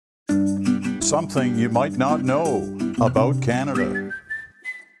Something you might not know about Canada.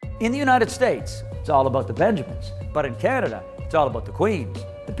 In the United States, it's all about the Benjamins, but in Canada, it's all about the Queens.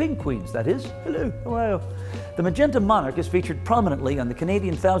 The pink queens, that is. Hello, how are you? The magenta monarch is featured prominently on the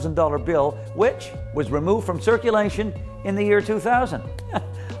Canadian $1,000 bill, which was removed from circulation in the year 2000.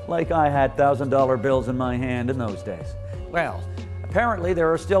 Like I had $1,000 bills in my hand in those days. Well, apparently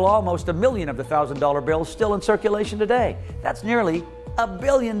there are still almost 1 million of the $1,000 bills still in circulation today. That's nearly $1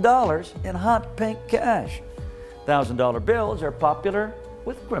 billion in hot pink cash. $1,000 bills are popular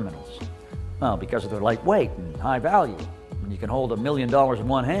with criminals. Well, because of their lightweight and high value. When you can hold $1 million in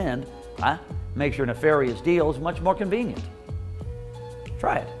one hand, makes your nefarious deals much more convenient.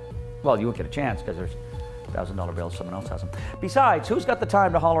 Try it. Well, you won't get a chance because there's $1,000 bills, someone else has them. Besides, who's got the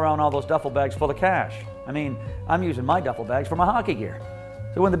time to haul around all those duffel bags full of cash? I mean, I'm using my duffel bags for my hockey gear.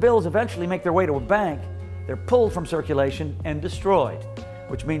 So when the bills eventually make their way to a bank, they're pulled from circulation and destroyed,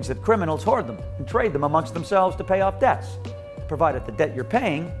 which means that criminals hoard them and trade them amongst themselves to pay off debts, provided the debt you're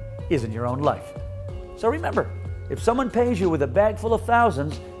paying isn't your own life. So remember, if someone pays you with a bag full of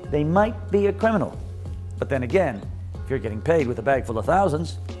thousands, they might be a criminal. But then again, if you're getting paid with a bag full of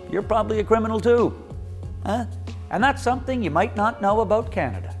thousands, you're probably a criminal too. And that's something you might not know about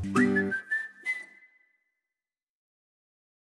Canada.